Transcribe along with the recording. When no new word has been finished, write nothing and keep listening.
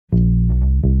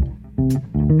It's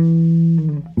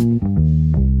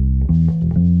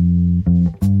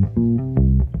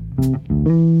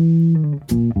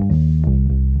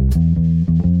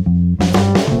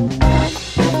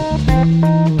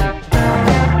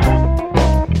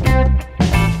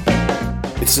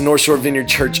the North Shore Vineyard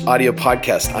Church audio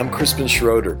podcast. I'm Crispin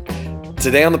Schroeder.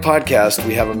 Today on the podcast,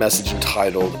 we have a message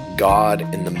entitled God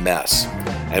in the Mess.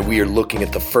 And we are looking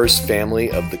at the first family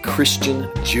of the Christian,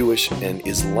 Jewish, and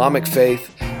Islamic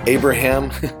faith, Abraham,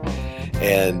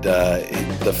 and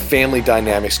the family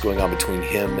dynamics going on between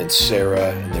him and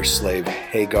Sarah and their slave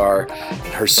Hagar,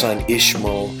 and her son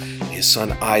Ishmael, his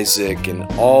son Isaac, and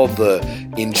all the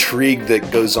intrigue that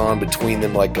goes on between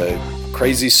them like a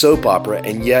crazy soap opera,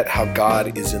 and yet how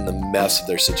God is in the mess of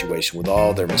their situation with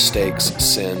all their mistakes,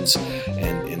 sins,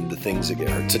 and the things that get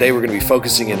hurt. Today we're going to be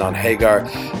focusing in on Hagar,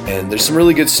 and there's some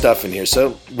really good stuff in here.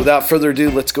 So without further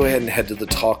ado, let's go ahead and head to the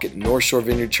talk at North Shore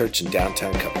Vineyard Church in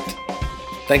downtown Covington.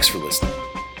 Thanks for listening.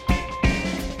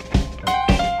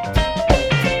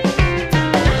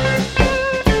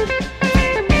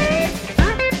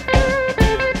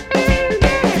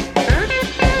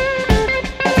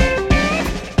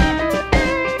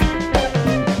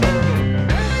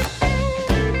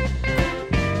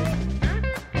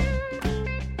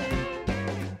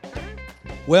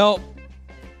 Well,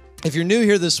 if you're new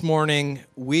here this morning,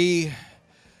 we've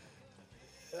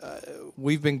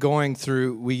been going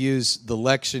through. We use the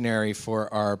lectionary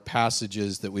for our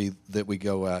passages that we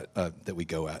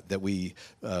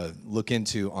look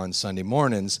into on Sunday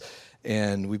mornings,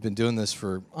 and we've been doing this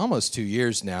for almost 2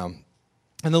 years now.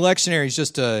 And the lectionary is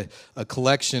just a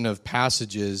collection of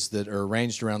passages that are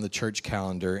arranged around the church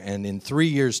calendar. And in 3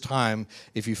 years' time,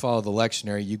 if you follow the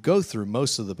lectionary, you go through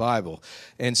most of the Bible.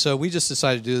 And so we just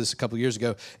decided to do this a couple years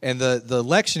ago. And the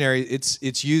lectionary,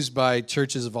 it's used by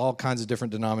churches of all kinds of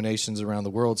different denominations around the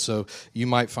world. So you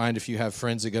might find if you have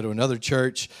friends that go to another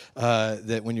church,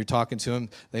 that when you're talking to them,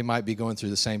 they might be going through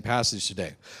the same passage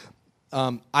today.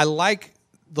 I like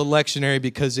the lectionary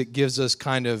because it gives us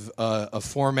kind of a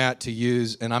format to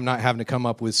use, and I'm not having to come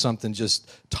up with something just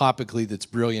topically that's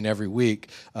brilliant every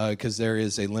week, because there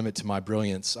is a limit to my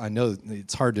brilliance. I know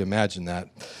it's hard to imagine that.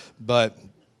 But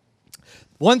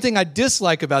one thing I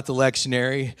dislike about the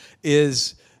lectionary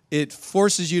is it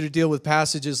forces you to deal with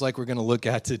passages like we're going to look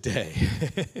at today.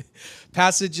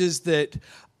 Passages that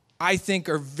I think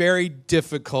are very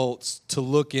difficult to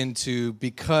look into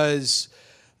because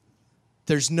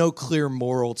there's no clear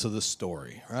moral to the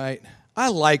story, right? I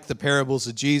like the parables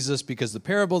of Jesus because the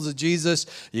parables of Jesus,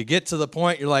 you get to the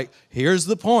point, you're like, here's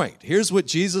the point. Here's what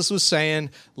Jesus was saying.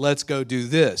 Let's go do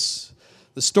this.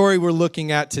 The story we're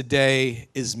looking at today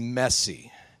is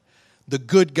messy. The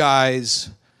good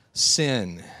guys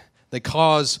sin. They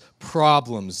cause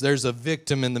problems. There's a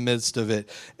victim in the midst of it.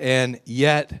 And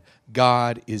yet,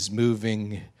 God is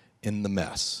moving in the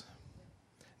mess.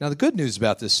 Now, the good news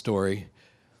about this story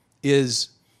is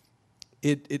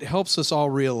it helps us all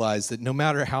realize that no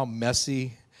matter how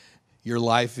messy your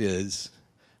life is,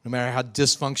 no matter how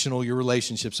dysfunctional your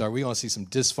relationships are, we want to see some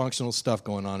dysfunctional stuff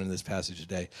going on in this passage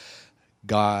today,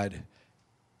 God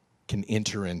can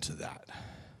enter into that.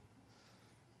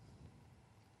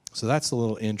 So that's a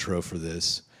little intro for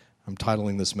this. I'm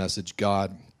titling this message,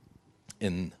 God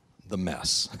in the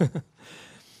Mess.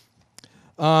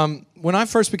 When I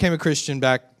first became a Christian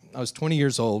I was 20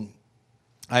 years old,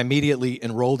 I immediately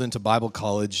enrolled into Bible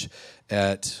college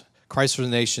at Christ for the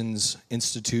Nations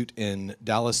Institute in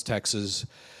Dallas, Texas.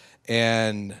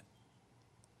 And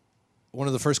one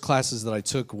of the first classes that I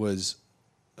took was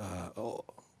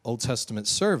Old Testament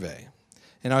survey.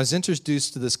 And I was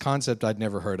introduced to this concept I'd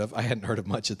never heard of. I hadn't heard of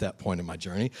much at that point in my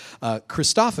journey.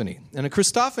 Christophany. And a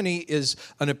Christophany is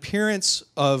an appearance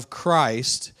of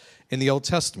Christ in the Old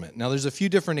Testament. Now, there's a few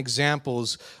different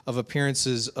examples of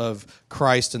appearances of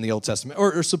Christ in the Old Testament,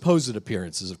 or supposed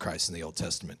appearances of Christ in the Old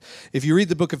Testament. If you read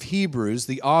the book of Hebrews,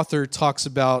 the author talks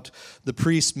about the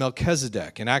priest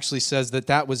Melchizedek and actually says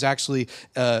that was actually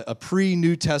a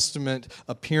pre-New Testament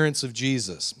appearance of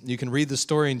Jesus. You can read the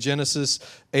story in Genesis.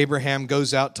 Abraham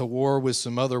goes out to war with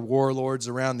some other warlords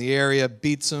around the area,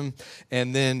 beats them,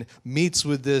 and then meets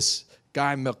with this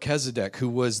guy Melchizedek, who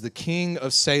was the king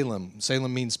of Salem.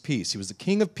 Salem means peace. He was the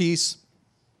king of peace,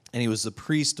 and he was the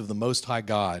priest of the Most High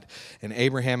God. And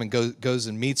Abraham goes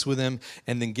and meets with him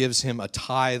and then gives him a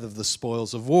tithe of the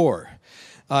spoils of war.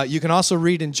 You can also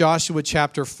read in Joshua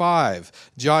chapter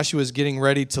 5. Joshua is getting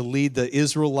ready to lead the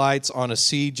Israelites on a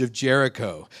siege of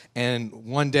Jericho. And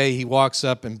one day he walks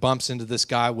up and bumps into this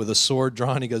guy with a sword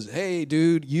drawn. He goes, "Hey,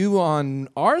 dude, you on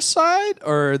our side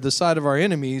or the side of our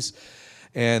enemies?"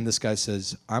 And this guy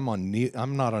says, I'm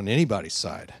not on anybody's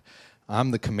side.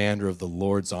 I'm the commander of the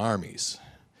Lord's armies.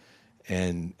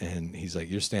 And he's like,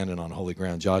 you're standing on holy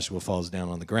ground. Joshua falls down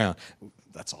on the ground.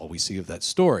 That's all we see of that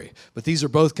story. But these are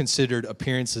both considered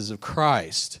appearances of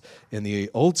Christ in the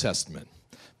Old Testament.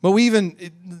 But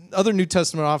other New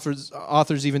Testament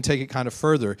authors even take it kind of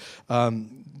further.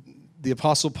 The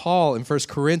Apostle Paul in 1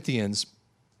 Corinthians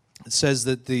says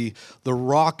that the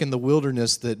rock in the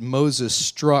wilderness that Moses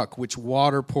struck, which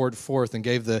water poured forth and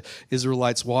gave the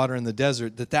Israelites water in the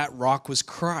desert, that rock was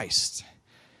Christ.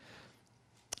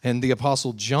 And the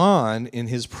Apostle John, in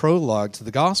his prologue to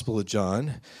the Gospel of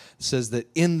John, says that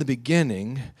in the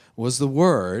beginning was the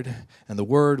Word, and the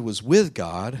Word was with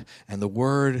God, and the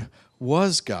Word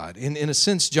was God. In a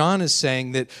sense, John is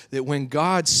saying that when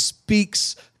God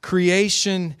speaks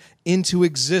creation into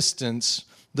existence,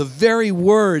 the very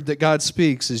word that God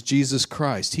speaks is Jesus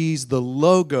Christ. He's the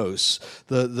Logos,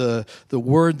 the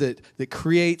word that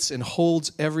creates and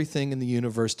holds everything in the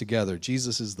universe together.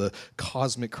 Jesus is the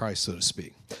cosmic Christ, so to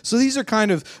speak. So these are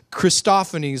kind of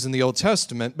Christophanies in the Old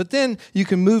Testament, but then you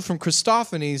can move from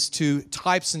Christophanies to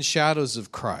types and shadows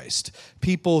of Christ.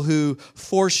 People who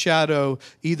foreshadow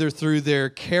either through their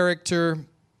character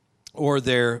or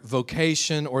their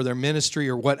vocation or their ministry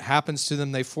or what happens to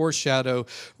them. They foreshadow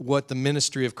what the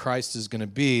ministry of Christ is going to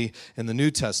be in the New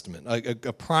Testament.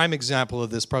 A prime example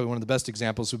of this, probably one of the best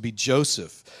examples, would be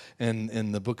Joseph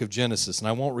in the book of Genesis. And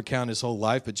I won't recount his whole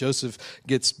life, but Joseph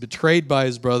gets betrayed by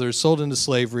his brothers, sold into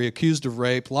slavery, accused of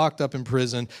rape, locked up in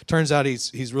prison. Turns out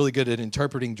he's really good at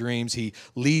interpreting dreams. He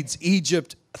leads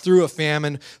Egypt through a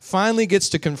famine, finally gets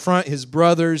to confront his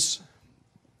brothers,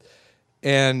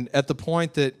 and at the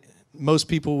point that most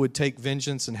people would take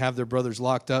vengeance and have their brothers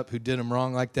locked up who did them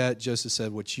wrong like that, Joseph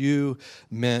said, what you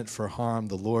meant for harm,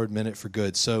 the Lord meant it for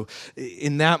good. So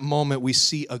in that moment, we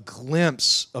see a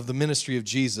glimpse of the ministry of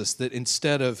Jesus, that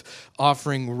instead of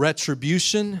offering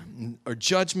retribution or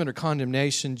judgment or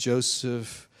condemnation,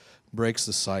 Joseph breaks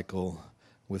the cycle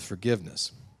with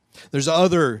forgiveness. There's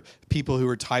other people who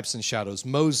are types and shadows: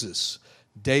 Moses,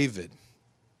 David.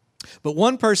 But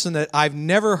one person that I've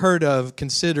never heard of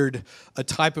considered a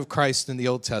type of Christ in the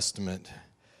Old Testament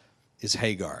is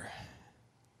Hagar.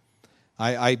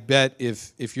 I bet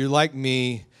if you're like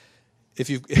me,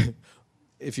 if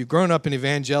you've grown up in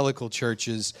evangelical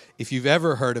churches, if you've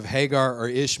ever heard of Hagar or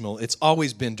Ishmael, it's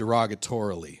always been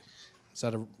derogatorily. Is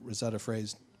that a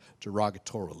phrase?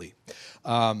 Derogatorily.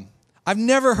 I've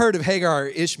never heard of Hagar or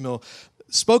Ishmael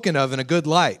spoken of in a good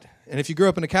light. And if you grew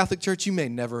up in a Catholic church, you may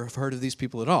never have heard of these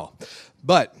people at all.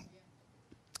 But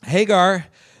Hagar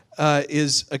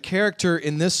is a character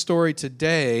in this story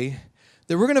today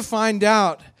that we're going to find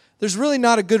out there's really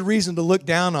not a good reason to look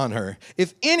down on her.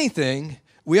 If anything,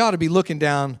 we ought to be looking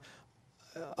down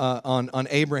on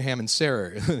Abraham and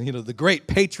Sarah, the great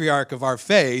patriarch of our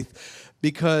faith,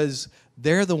 because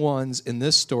they're the ones in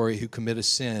this story who commit a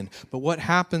sin. But what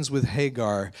happens with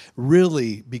Hagar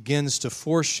really begins to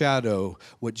foreshadow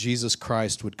what Jesus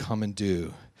Christ would come and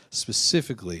do,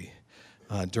 specifically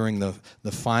during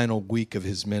the final week of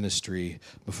his ministry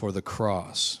before the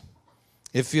cross.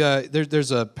 If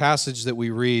there's a passage that we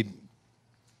read,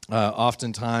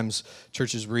 oftentimes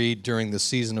churches read during the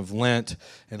season of Lent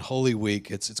and Holy Week.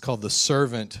 It's called the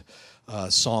Servant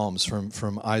Psalms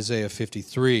from Isaiah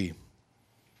 53.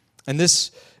 And this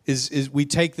is we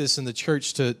take this in the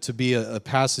church to be a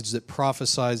passage that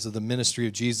prophesies of the ministry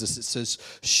of Jesus. It says,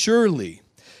 surely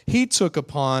he took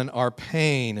upon our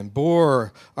pain and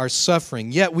bore our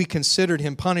suffering, yet we considered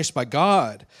him punished by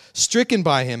God, stricken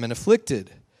by him and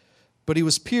afflicted. But he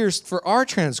was pierced for our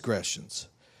transgressions.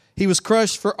 He was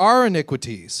crushed for our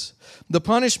iniquities. The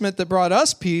punishment that brought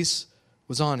us peace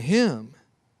was on him,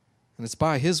 and it's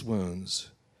by his wounds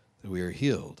that we are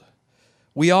healed.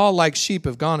 We all, like sheep,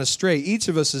 have gone astray. Each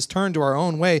of us has turned to our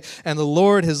own way, and the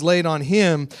Lord has laid on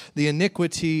him the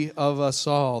iniquity of us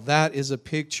all. That is a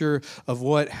picture of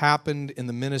what happened in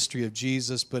the ministry of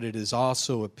Jesus, but it is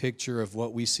also a picture of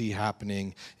what we see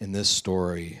happening in this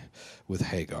story with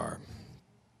Hagar.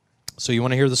 So you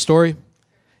want to hear the story?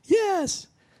 Yes.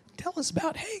 Tell us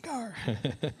about Hagar.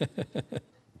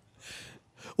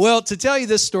 Well, to tell you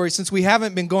this story, since we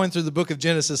haven't been going through the book of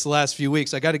Genesis the last few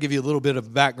weeks, I got to give you a little bit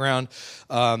of background.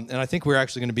 And I think we're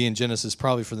actually going to be in Genesis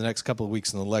probably for the next couple of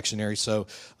weeks in the lectionary, so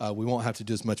we won't have to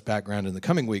do as much background in the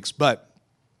coming weeks. But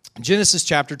Genesis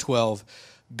chapter 12,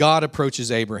 God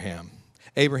approaches Abraham.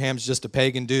 Abraham's just a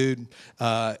pagan dude,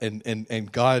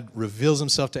 and God reveals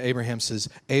himself to Abraham, says,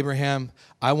 Abraham,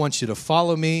 I want you to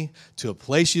follow me to a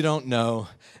place you don't know,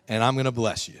 and I'm going to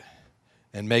bless you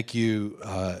and make you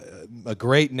a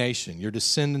great nation. Your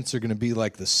descendants are going to be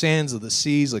like the sands of the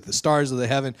seas, like the stars of the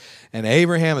heaven. And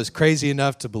Abraham is crazy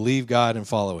enough to believe God and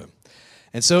follow him.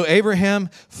 And so Abraham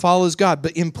follows God.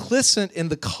 But implicit in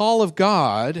the call of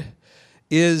God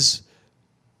is,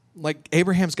 like,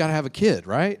 Abraham's got to have a kid,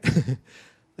 right?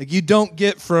 Like, you don't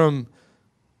get from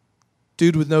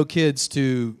dude with no kids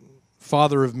to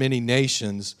father of many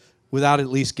nations without at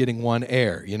least getting one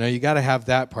heir. You know, you got to have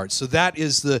that part. So that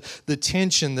is the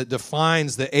tension that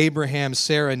defines the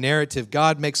Abraham-Sarah narrative.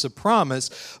 God makes a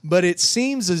promise, but it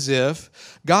seems as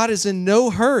if God is in no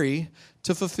hurry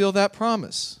to fulfill that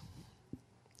promise.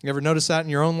 You ever notice that in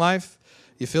your own life?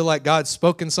 You feel like God's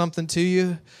spoken something to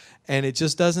you, and it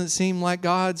just doesn't seem like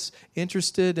God's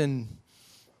interested in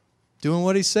doing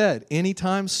what he said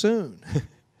anytime soon.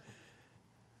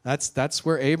 That's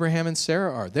where Abraham and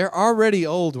Sarah are. They're already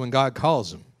old when God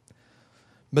calls them.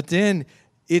 But then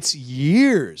it's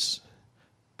years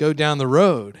go down the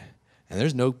road, and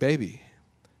there's no baby.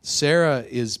 Sarah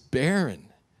is barren.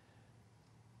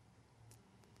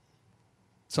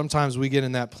 Sometimes we get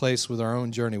in that place with our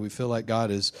own journey. We feel like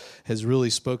God has really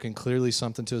spoken clearly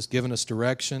something to us, given us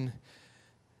direction.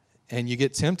 And you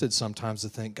get tempted sometimes to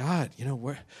think, God, you know,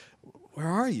 where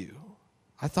are you?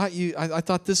 I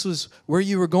thought this was where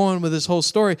you were going with this whole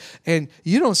story, and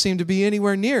you don't seem to be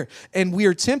anywhere near. And we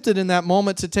are tempted in that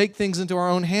moment to take things into our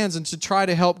own hands and to try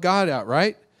to help God out,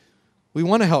 right? We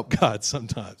want to help God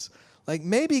sometimes. Like,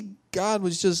 maybe God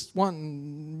was just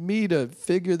wanting me to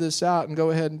figure this out and go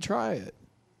ahead and try it.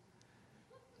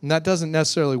 And that doesn't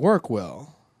necessarily work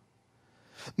well.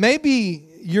 Maybe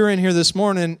you're in here this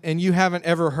morning and you haven't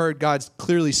ever heard God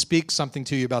clearly speak something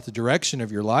to you about the direction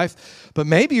of your life, but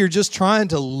maybe you're just trying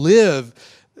to live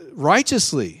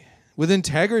righteously, with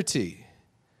integrity.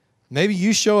 Maybe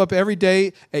you show up every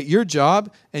day at your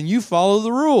job and you follow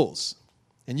the rules.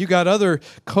 And you got other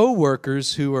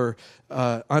co-workers who are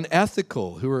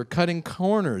unethical, who are cutting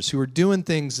corners, who are doing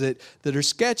things that are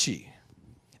sketchy.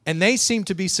 And they seem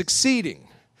to be succeeding.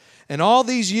 And all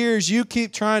these years you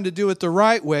keep trying to do it the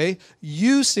right way,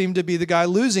 you seem to be the guy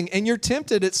losing. And you're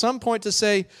tempted at some point to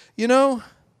say, you know,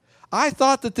 I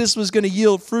thought that this was going to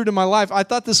yield fruit in my life. I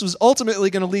thought this was ultimately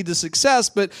going to lead to success,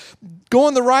 but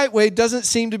going the right way doesn't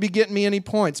seem to be getting me any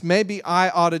points. Maybe I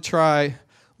ought to try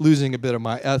losing a bit of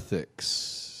my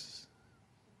ethics.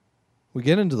 We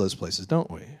get into those places,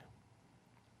 don't we?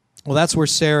 Well, that's where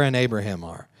Sarah and Abraham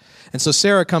are. And so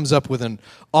Sarah comes up with an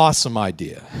awesome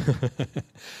idea.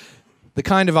 The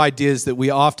kind of ideas that we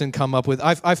often come up with.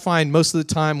 I find most of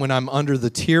the time when I'm under the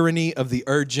tyranny of the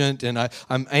urgent and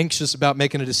I'm anxious about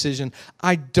making a decision,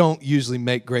 I don't usually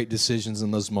make great decisions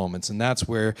in those moments. And that's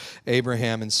where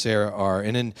Abraham and Sarah are.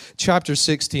 And in chapter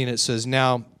 16 it says,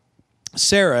 "Now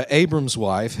Sarah, Abram's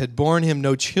wife, had borne him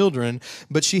no children,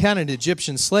 but she had an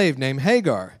Egyptian slave named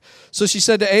Hagar. So she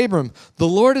said to Abram, 'The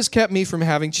Lord has kept me from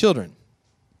having children.'"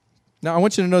 Now I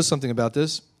want you to know something about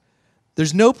this.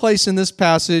 There's no place in this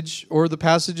passage or the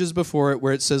passages before it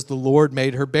where it says the Lord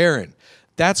made her barren.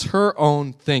 That's her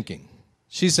own thinking.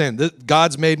 She's saying,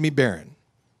 God's made me barren.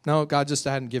 No, God just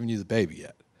hadn't given you the baby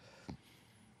yet.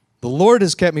 "The Lord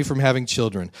has kept me from having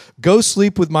children. Go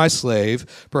sleep with my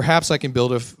slave. Perhaps I can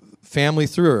build a family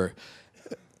through her."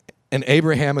 And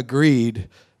Abraham agreed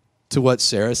to what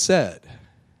Sarah said.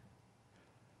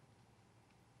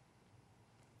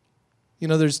 You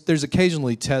know, there's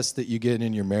occasionally tests that you get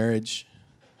in your marriage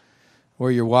where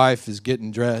your wife is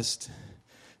getting dressed.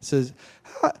 Says,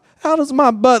 how does my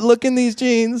butt look in these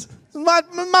jeans? Does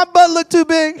my butt look too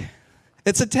big?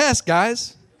 It's a test,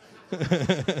 guys.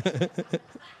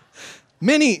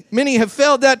 Many have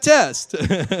failed that test.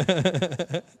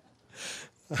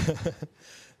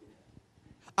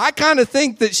 I kind of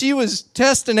think that she was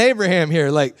testing Abraham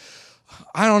here. Like,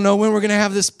 I don't know when we're going to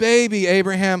have this baby,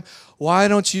 Abraham. Why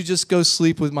don't you just go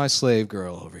sleep with my slave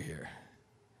girl over here?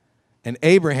 And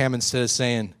Abraham, instead of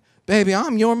saying, "Baby,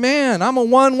 I'm your man. I'm a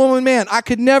one-woman man. I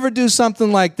could never do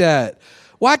something like that.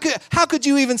 How could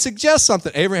you even suggest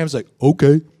something?" Abraham's like,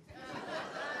 "Okay."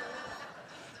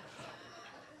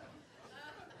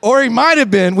 Or he might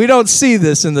have been, we don't see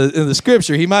this in the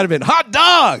scripture, he might have been, "Hot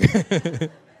dog."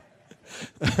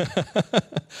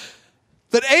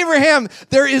 But Abraham,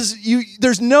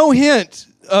 there's no hint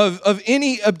of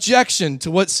any objection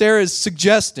to what Sarah is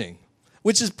suggesting,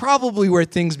 which is probably where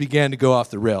things began to go off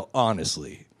the rail,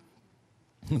 honestly.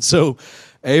 And so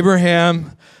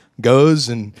Abraham goes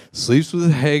and sleeps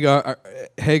with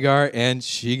Hagar, and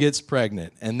she gets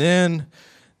pregnant. And then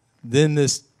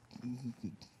this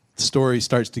story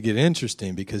starts to get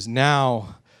interesting, because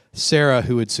now Sarah,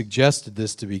 who had suggested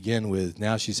this to begin with,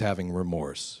 now she's having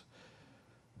remorse.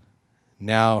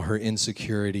 Now her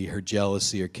insecurity, her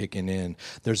jealousy are kicking in.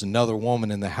 There's another woman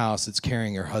in the house that's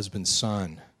carrying her husband's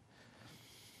son.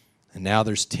 And now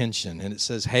there's tension. And it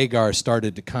says Hagar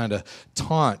started to kind of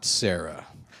taunt Sarah.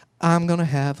 I'm going to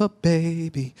have a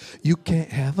baby. You can't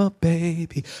have a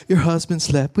baby. Your husband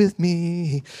slept with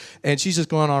me. And she's just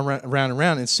going on around and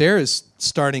around. And Sarah's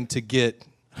starting to get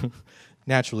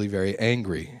naturally very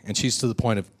angry. And she's to the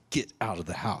point of, get out of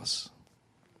the house.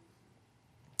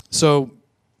 So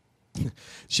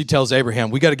she tells Abraham,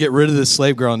 we got to get rid of this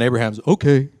slave girl. And Abraham's,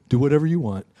 okay, do whatever you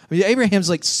want. I mean, Abraham's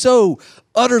like so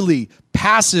utterly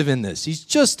passive in this. He's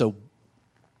just a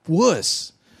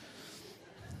wuss.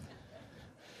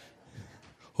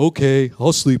 Okay,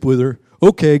 I'll sleep with her.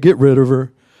 Okay, get rid of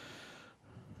her.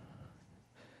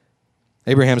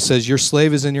 Abraham says, your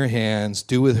slave is in your hands.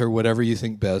 Do with her whatever you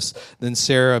think best. Then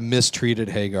Sarah mistreated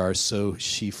Hagar, so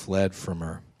she fled from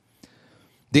her.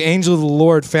 The angel of the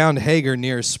Lord found Hagar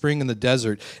near a spring in the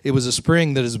desert. It was a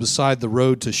spring that is beside the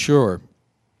road to Shur.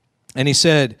 And he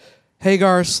said,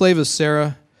 Hagar, slave of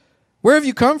Sarah, where have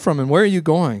you come from and where are you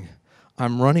going?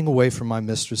 I'm running away from my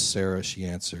mistress Sarah, she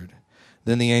answered.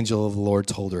 Then the angel of the Lord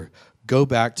told her, go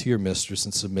back to your mistress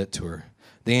and submit to her.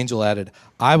 The angel added,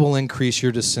 I will increase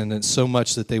your descendants so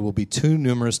much that they will be too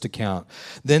numerous to count.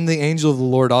 Then the angel of the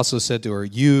Lord also said to her,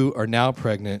 you are now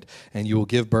pregnant and you will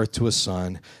give birth to a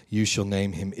son. You shall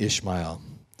name him Ishmael,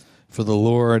 for the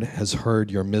Lord has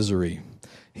heard your misery.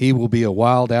 He will be a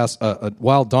wild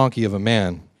donkey of a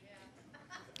man.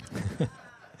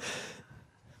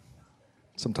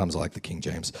 Sometimes I like the King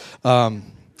James.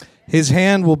 His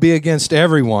hand will be against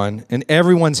everyone, and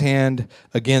everyone's hand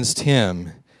against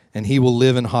him, and he will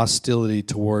live in hostility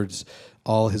towards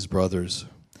all his brothers.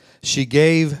 She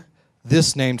gave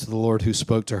this name to the Lord who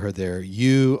spoke to her there.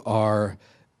 You are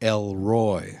El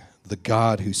Roi, the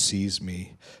God who sees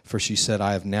me. For she said,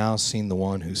 I have now seen the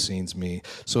one who sees me.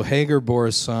 So Hagar bore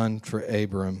a son for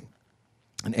Abram,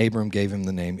 and Abram gave him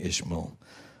the name Ishmael.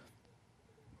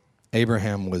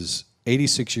 Abraham was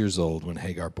 86 years old when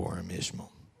Hagar bore him Ishmael.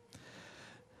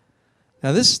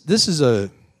 Now this is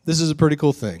a pretty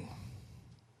cool thing.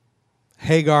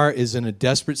 Hagar is in a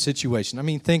desperate situation. I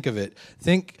mean, think of it.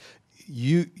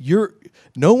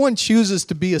 No one chooses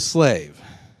to be a slave.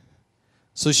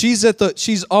 So she's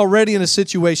already in a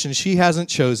situation she hasn't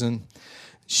chosen.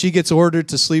 She gets ordered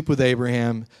to sleep with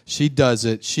Abraham. She does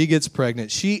it. She gets pregnant.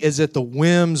 She is at the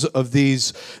whims of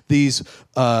these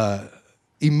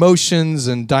emotions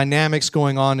and dynamics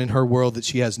going on in her world that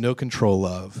she has no control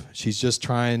of. She's just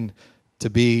trying to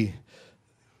be,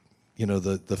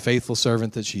 the faithful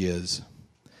servant that she is.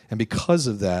 And because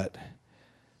of that,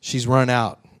 she's run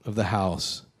out of the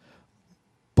house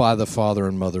by the father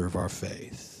and mother of our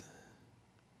faith.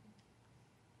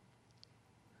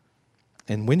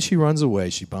 And when she runs away,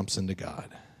 she bumps into God.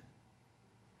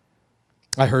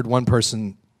 I heard one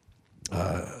person,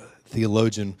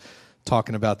 theologian,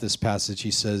 talking about this passage.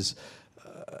 He said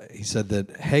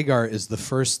that Hagar is the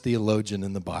first theologian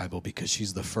in the Bible because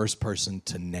she's the first person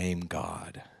to name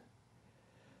God.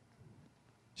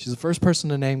 She's the first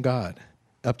person to name God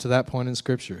up to that point in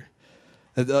Scripture.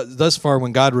 Thus far,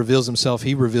 when God reveals himself,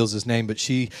 he reveals his name, but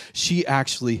she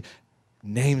actually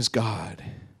names God.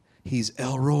 He's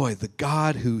El Roi, the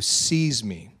God who sees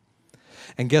me.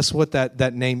 And guess what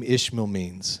that name Ishmael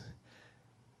means?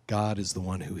 God is the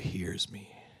one who hears me.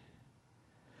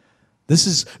 This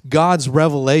is God's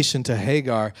revelation to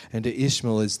Hagar and to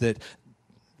Ishmael, is that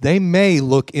they may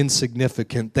look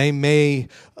insignificant, they may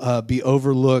be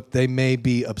overlooked, they may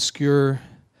be obscure,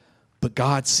 but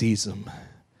God sees them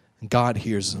and God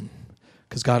hears them,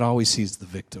 because God always sees the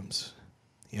victims.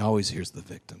 He always hears the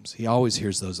victims. He always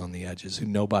hears those on the edges who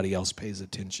nobody else pays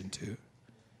attention to.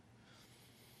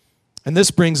 And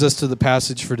this brings us to the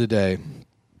passage for today.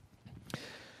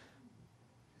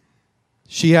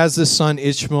 She has this son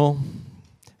Ishmael,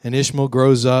 and Ishmael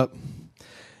grows up,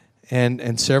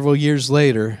 and several years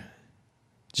later,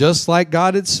 just like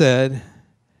God had said,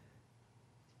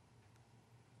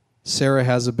 Sarah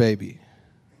has a baby,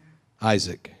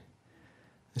 Isaac.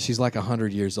 And she's like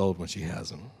 100 years old when she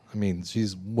has him. I mean,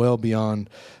 she's well beyond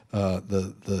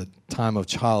the time of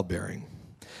childbearing.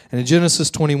 And in Genesis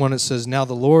 21 it says, now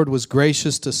the Lord was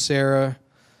gracious to Sarah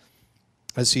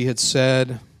as he had said.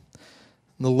 And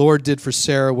the Lord did for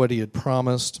Sarah what he had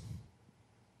promised.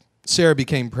 Sarah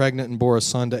became pregnant and bore a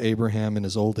son to Abraham in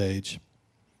his old age,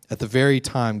 at the very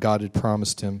time God had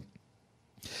promised him.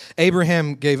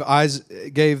 Abraham gave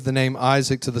the name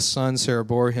Isaac to the son Sarah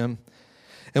bore him.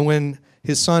 And when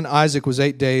his son Isaac was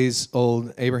 8 days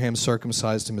old, Abraham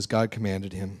circumcised him as God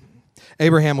commanded him.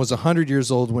 Abraham was 100 years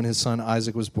old when his son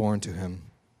Isaac was born to him.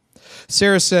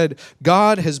 Sarah said,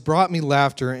 God has brought me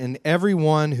laughter, and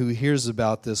everyone who hears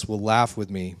about this will laugh with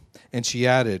me. And she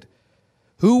added,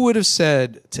 Who would have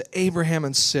said to Abraham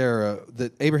and Sarah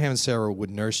that Abraham and Sarah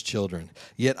would nurse children?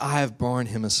 Yet I have borne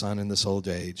him a son in this old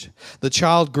age. The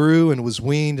child grew and was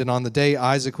weaned, and on the day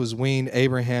Isaac was weaned,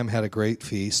 Abraham had a great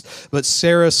feast. But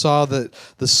Sarah saw that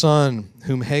the son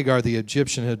whom Hagar the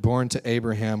Egyptian had borne to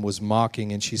Abraham was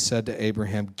mocking, and she said to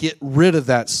Abraham, "Get rid of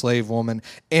that slave woman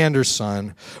and her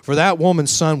son, for that woman's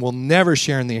son will never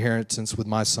share in the inheritance with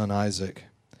my son Isaac."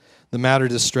 The matter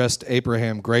distressed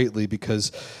Abraham greatly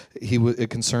because it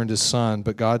concerned his son.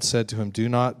 But God said to him, "Do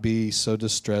not be so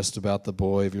distressed about the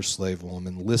boy of your slave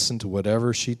woman. Listen to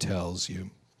whatever she tells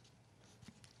you,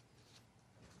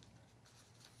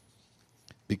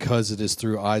 because it is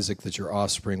through Isaac that your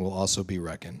offspring will also be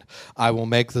reckoned. I will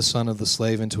make the son of the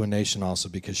slave into a nation also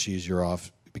because he is your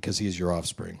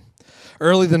offspring."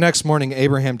 Early the next morning,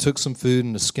 Abraham took some food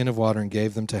and a skin of water and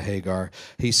gave them to Hagar.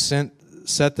 He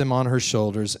set them on her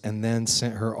shoulders, and then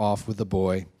sent her off with the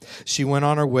boy. She went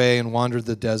on her way and wandered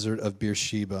the desert of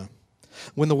Beersheba.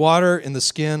 When the water in the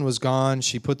skin was gone,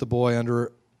 she put the boy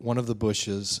under one of the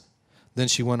bushes. Then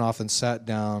she went off and sat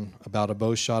down about a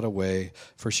bow shot away,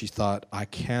 for she thought, "I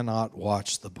cannot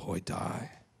watch the boy die."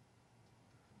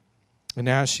 And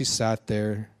as she sat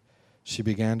there, she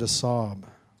began to sob.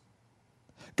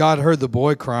 God heard the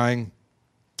boy crying,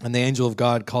 and the angel of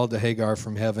God called to Hagar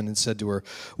from heaven and said to her,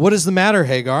 "What is the matter,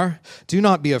 Hagar? Do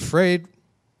not be afraid.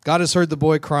 God has heard the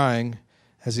boy crying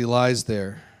as he lies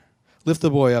there. Lift the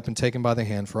boy up and take him by the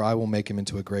hand, for I will make him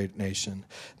into a great nation."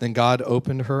 Then God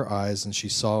opened her eyes, and she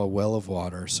saw a well of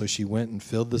water. So she went and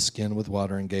filled the skin with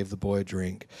water and gave the boy a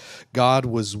drink. God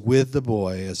was with the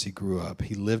boy as he grew up.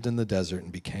 He lived in the desert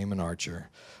and became an archer.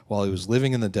 While he was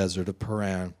living in the desert of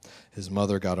Paran, his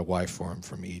mother got a wife for him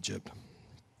from Egypt.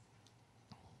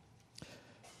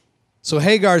 So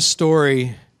Hagar's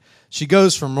story, she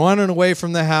goes from running away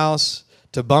from the house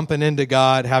to bumping into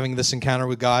God, having this encounter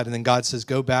with God, and then God says,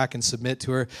 "Go back and submit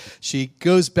to her." She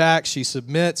goes back, she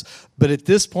submits, but at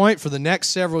this point, for the next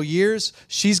several years,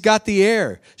 she's got the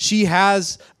heir. She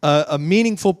has a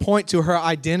meaningful point to her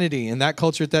identity in that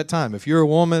culture at that time. If you're a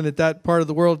woman at that part of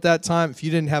the world at that time, if you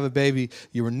didn't have a baby,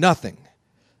 you were nothing.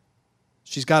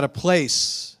 She's got a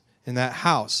place in that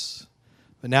house.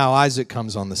 But now Isaac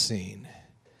comes on the scene.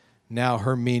 Now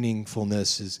her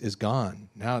meaningfulness is gone.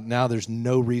 Now there's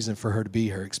no reason for her to be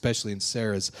here, especially in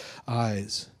Sarah's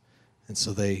eyes. And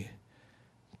so they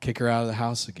kick her out of the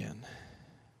house again.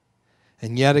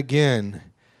 And yet again,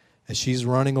 as she's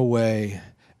running away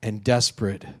and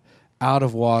desperate, out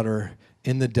of water,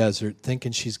 in the desert,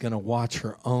 thinking she's going to watch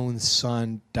her own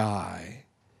son die,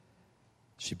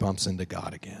 she bumps into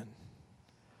God again.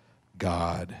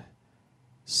 God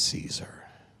sees her.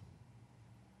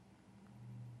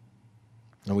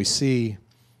 And we see,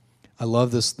 I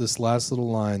love this last little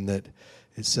line that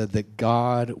it said that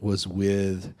God was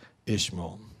with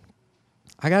Ishmael.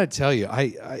 I got to tell you,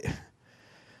 I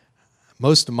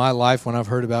most of my life when I've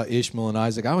heard about Ishmael and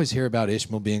Isaac, I always hear about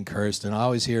Ishmael being cursed, and I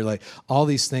always hear like all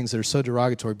these things that are so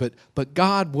derogatory. But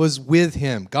God was with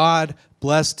him. God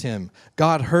blessed him.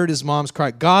 God heard his mom's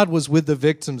cry. God was with the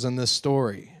victims in this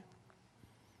story.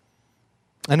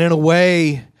 And in a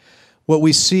way, what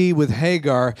we see with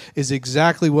Hagar is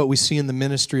exactly what we see in the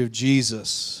ministry of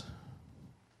Jesus.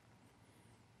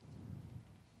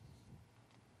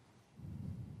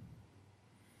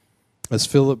 As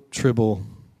Philip Tribble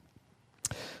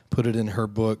put it in her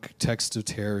book, Text of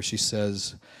Terror, she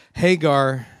says,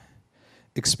 Hagar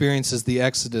experiences the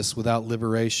Exodus without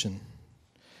liberation,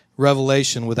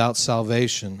 revelation without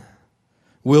salvation,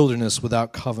 wilderness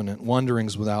without covenant,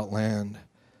 wanderings without land,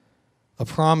 a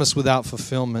promise without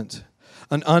fulfillment,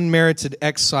 an unmerited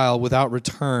exile without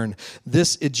return.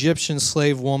 This Egyptian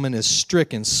slave woman is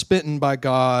stricken, smitten by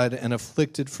God, and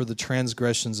afflicted for the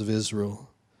transgressions of Israel.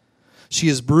 She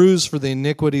is bruised for the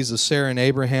iniquities of Sarah and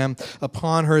Abraham.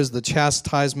 Upon her is the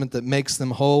chastisement that makes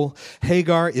them whole.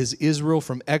 Hagar is Israel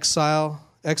from exile,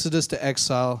 Exodus to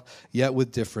exile, yet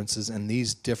with differences, and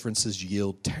these differences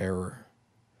yield terror.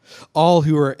 All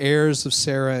who are heirs of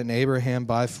Sarah and Abraham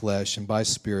by flesh and by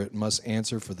spirit must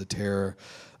answer for the terror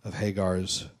of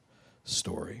Hagar's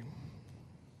story.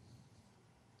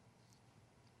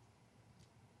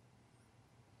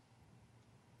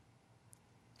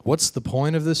 What's the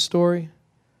point of this story?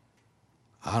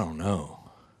 I don't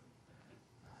know.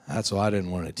 That's why I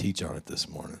didn't want to teach on it this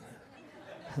morning.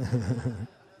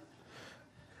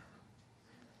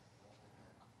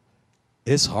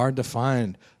 It's hard to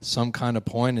find some kind of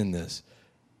point in this.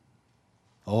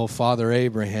 Oh, Father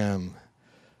Abraham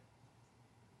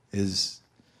is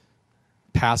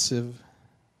passive.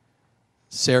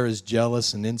 Sarah's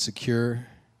jealous and insecure.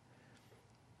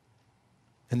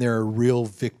 And there are real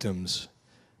victims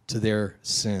to their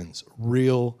sins,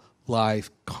 real life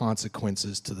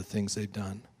consequences to the things they've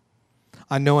done.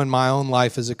 I know in my own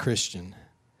life as a Christian,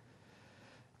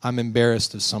 I'm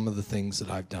embarrassed of some of the things that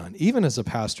I've done, even as a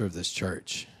pastor of this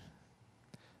church.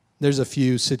 There's a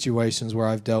few situations where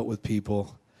I've dealt with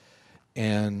people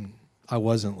and I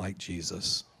wasn't like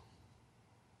Jesus.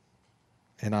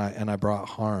 And I brought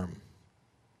harm.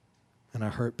 And I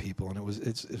hurt people, and it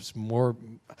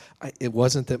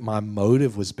wasn't that my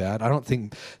motive was bad. I don't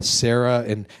think Sarah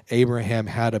and Abraham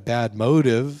had a bad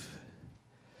motive,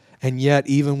 and yet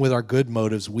even with our good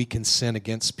motives, we can sin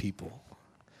against people.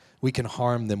 We can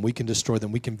harm them, we can destroy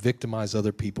them, we can victimize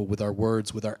other people with our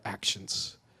words, with our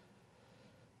actions.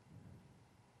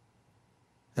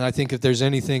 And I think if there's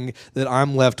anything that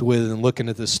I'm left with in looking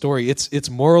at this story, it's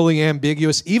morally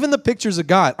ambiguous. Even the pictures of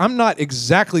God. I'm not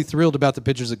exactly thrilled about the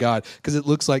pictures of God because it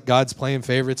looks like God's playing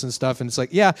favorites and stuff. And it's like,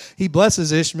 yeah, he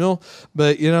blesses Ishmael,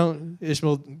 but,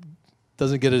 Ishmael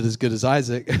doesn't get it as good as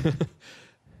Isaac.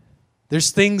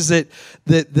 There's things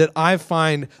that I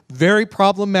find very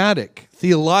problematic.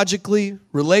 Theologically,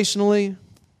 relationally,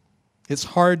 it's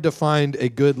hard to find a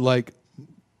good,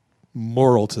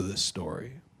 moral to this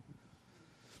story.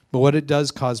 But what it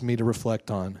does cause me to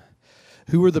reflect on,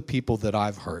 who are the people that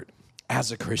I've hurt as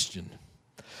a Christian?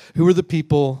 Who are the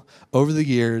people over the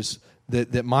years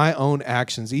that my own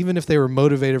actions, even if they were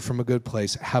motivated from a good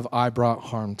place, have I brought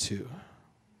harm to?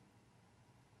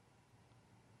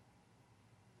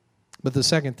 But the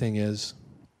second thing is,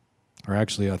 or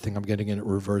actually I think I'm getting in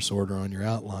reverse order on your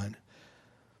outline.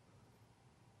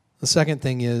 The second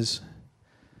thing is,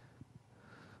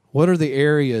 what are the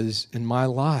areas in my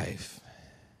life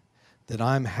that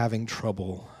I'm having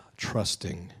trouble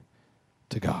trusting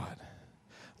to God?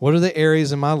 What are the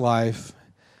areas in my life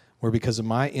where, because of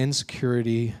my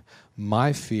insecurity,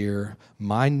 my fear,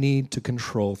 my need to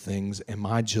control things, am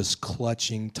I just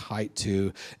clutching tight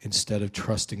to instead of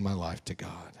trusting my life to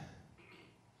God?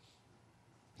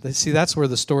 See, that's where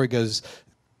the story goes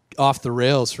off the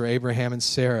rails for Abraham and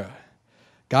Sarah.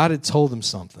 God had told them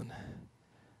something.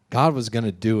 God was going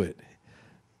to do it.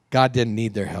 God didn't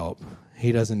need their help.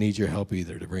 He doesn't need your help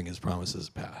either to bring his promises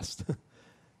past.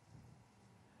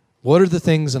 What are the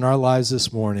things in our lives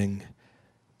this morning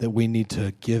that we need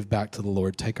to give back to the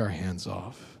Lord, take our hands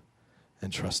off,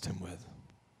 and trust him with?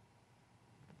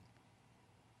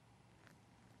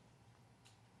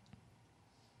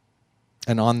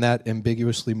 And on that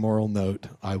ambiguously moral note,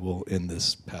 I will end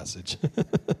this passage.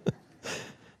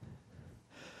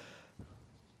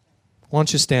 Why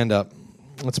don't you stand up?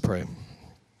 Let's pray.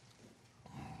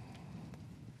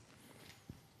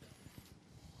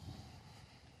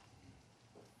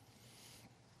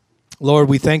 Lord,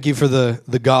 we thank you for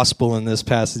the gospel in this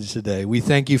passage today. We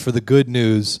thank you for the good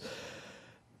news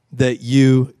that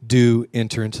you do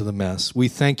enter into the mess. We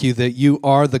thank you that you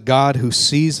are the God who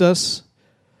sees us.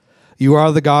 You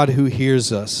are the God who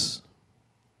hears us.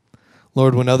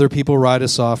 Lord, when other people write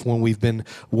us off, when we've been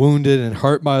wounded and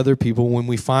hurt by other people, when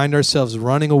we find ourselves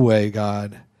running away,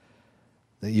 God,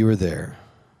 that you are there.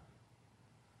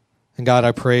 And God,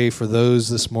 I pray for those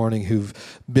this morning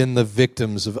who've been the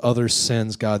victims of other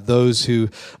sins, God, those who,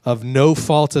 of no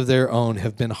fault of their own,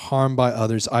 have been harmed by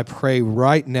others. I pray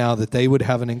right now that they would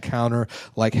have an encounter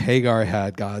like Hagar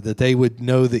had, God, that they would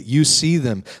know that you see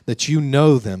them, that you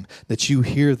know them, that you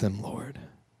hear them, Lord.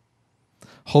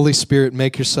 Holy Spirit,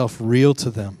 make yourself real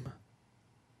to them.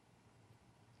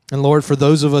 And Lord, for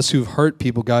those of us who've hurt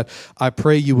people, God, I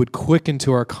pray you would quicken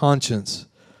to our conscience.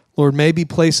 Lord, maybe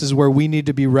places where we need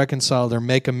to be reconciled or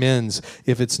make amends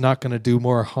if it's not going to do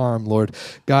more harm, Lord.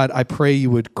 God, I pray you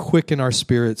would quicken our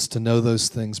spirits to know those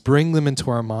things. Bring them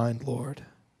into our mind, Lord.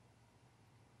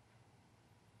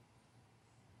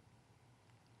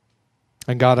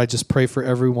 And God, I just pray for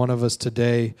every one of us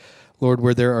today, Lord,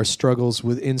 where there are struggles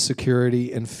with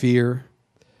insecurity and fear.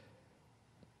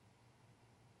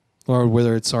 Lord,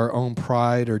 whether it's our own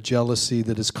pride or jealousy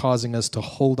that is causing us to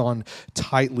hold on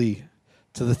tightly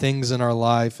to the things in our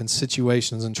life and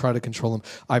situations and try to control them.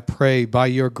 I pray by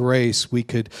your grace we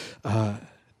could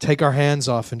take our hands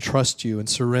off and trust you and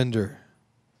surrender.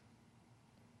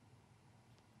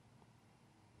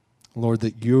 Lord,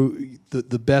 that you,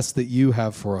 the best that you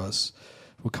have for us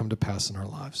will come to pass in our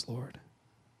lives, Lord.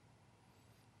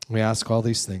 We ask all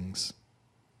these things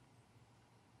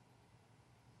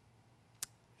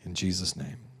in Jesus'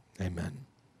 name. Amen.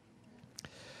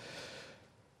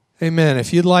 Amen.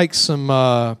 If you'd like some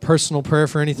personal prayer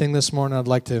for anything this morning, I'd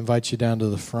like to invite you down to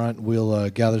the front.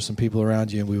 We'll gather some people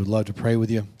around you, and we would love to pray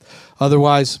with you.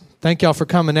 Otherwise, thank y'all for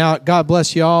coming out. God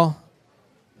bless y'all.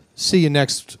 See you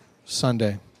next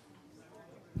Sunday.